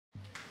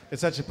It's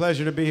such a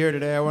pleasure to be here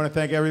today. I want to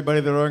thank everybody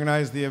that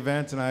organized the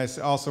event, and I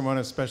also want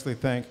to especially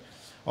thank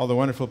all the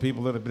wonderful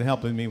people that have been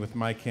helping me with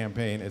my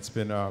campaign. It's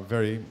been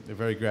very,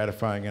 very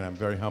gratifying, and I'm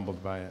very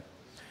humbled by it.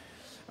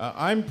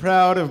 I'm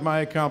proud of my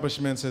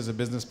accomplishments as a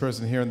business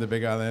person here in the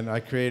Big Island. I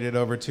created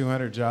over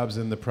 200 jobs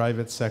in the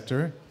private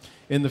sector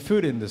in the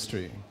food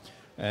industry.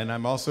 And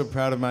I'm also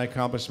proud of my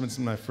accomplishments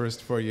in my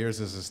first 4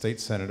 years as a state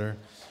senator,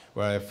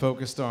 where I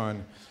focused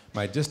on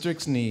my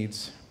district's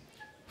needs,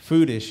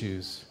 food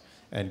issues,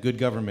 and good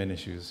government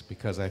issues,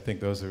 because I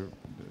think those are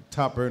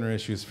top burner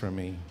issues for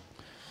me.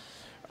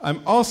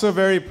 I'm also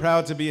very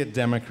proud to be a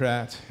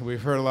Democrat.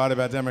 We've heard a lot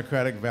about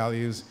democratic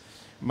values.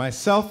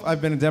 Myself,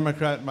 I've been a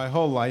Democrat my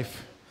whole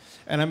life,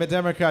 and I'm a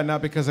Democrat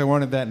not because I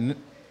wanted that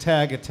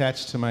tag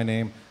attached to my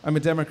name. I'm a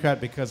Democrat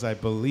because I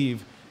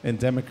believe in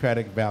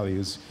democratic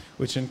values,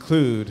 which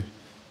include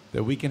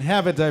that we can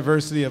have a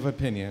diversity of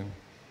opinion,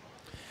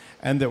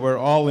 and that we're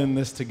all in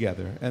this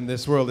together. And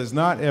this world is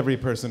not every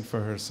person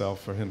for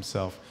herself or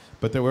himself,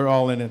 but that we're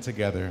all in it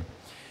together.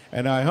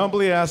 And I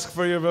humbly ask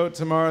for your vote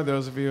tomorrow,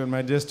 those of you in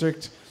my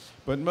district.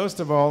 But most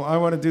of all, I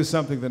want to do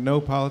something that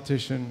no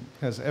politician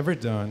has ever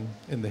done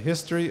in the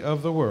history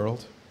of the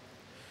world,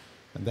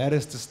 and that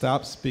is to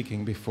stop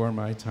speaking before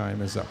my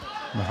time is up.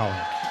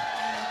 Mahalo.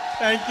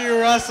 Thank you,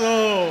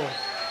 Russell.